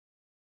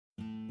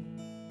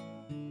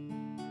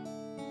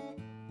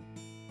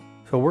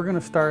So we're going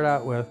to start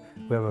out with,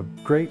 we have a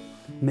great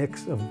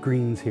mix of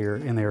greens here,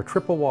 and they are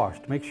triple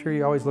washed. Make sure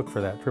you always look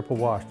for that, triple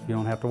washed. You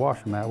don't have to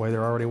wash them that way,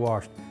 they're already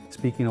washed.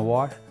 Speaking of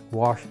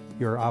wash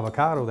your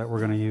avocado that we're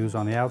going to use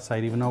on the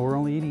outside, even though we're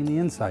only eating the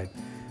inside.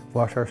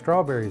 Wash our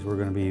strawberries we're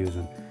going to be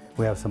using.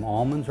 We have some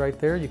almonds right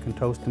there. You can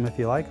toast them if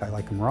you like. I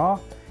like them raw.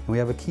 And we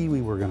have a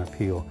kiwi we're going to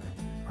peel.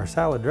 Our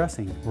salad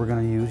dressing, we're going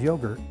to use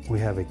yogurt. We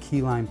have a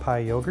key lime pie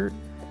yogurt.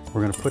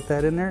 We're going to put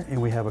that in there,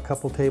 and we have a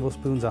couple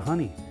tablespoons of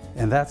honey.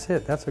 And that's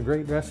it. That's a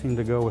great dressing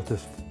to go with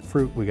this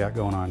fruit we got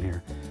going on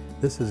here.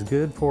 This is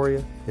good for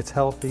you. It's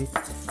healthy.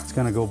 It's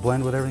going to go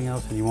blend with everything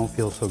else, and you won't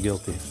feel so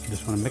guilty. You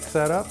just want to mix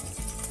that up,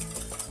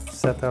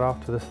 set that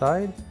off to the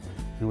side,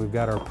 and we've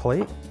got our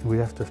plate. We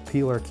have to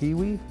peel our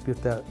kiwi,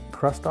 get that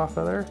crust off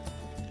of there,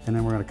 and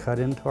then we're going to cut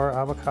into our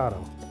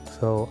avocado.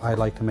 So I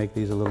like to make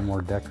these a little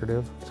more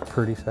decorative. It's a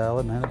pretty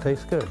salad, and it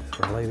tastes good.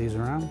 So I lay these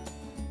around.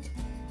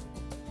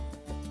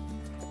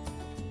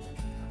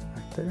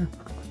 Right there.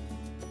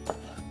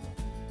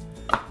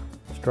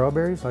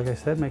 Strawberries, like I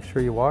said, make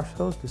sure you wash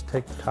those. Just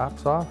take the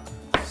tops off,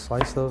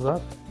 slice those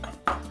up.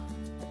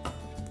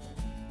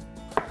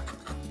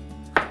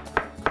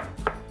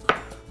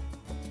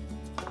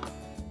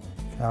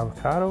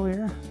 Avocado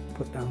here,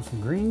 put down some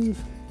greens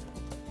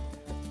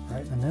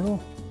right in the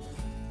middle.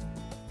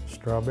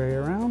 Strawberry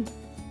around.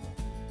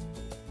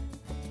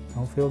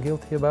 Don't feel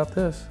guilty about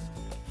this.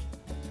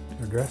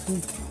 Your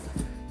dressing.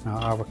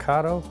 Now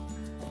avocado,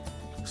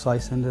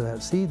 slice into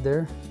that seed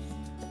there.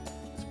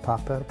 Just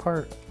pop that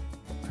apart.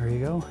 There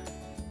you go.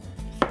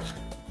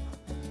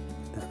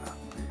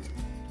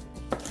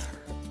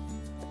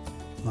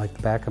 Like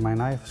the back of my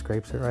knife,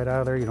 scrapes it right out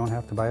of there. You don't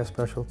have to buy a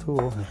special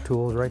tool. The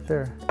tool's right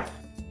there.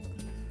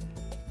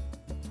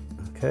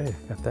 Okay,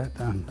 got that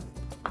done.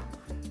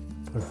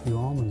 Put a few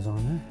almonds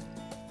on there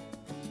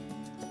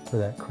for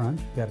that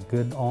crunch. Got a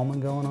good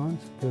almond going on,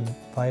 some good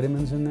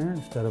vitamins in there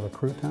instead of a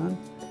crouton.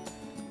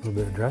 A little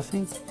bit of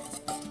dressing.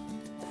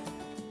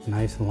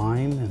 Nice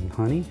lime and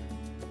honey.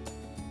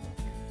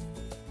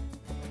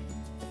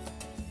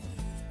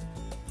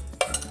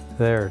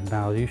 There,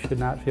 now you should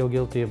not feel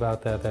guilty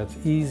about that. That's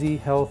easy,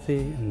 healthy,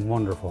 and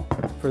wonderful.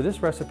 For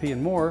this recipe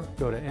and more,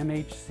 go to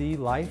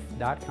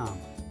mhclife.com.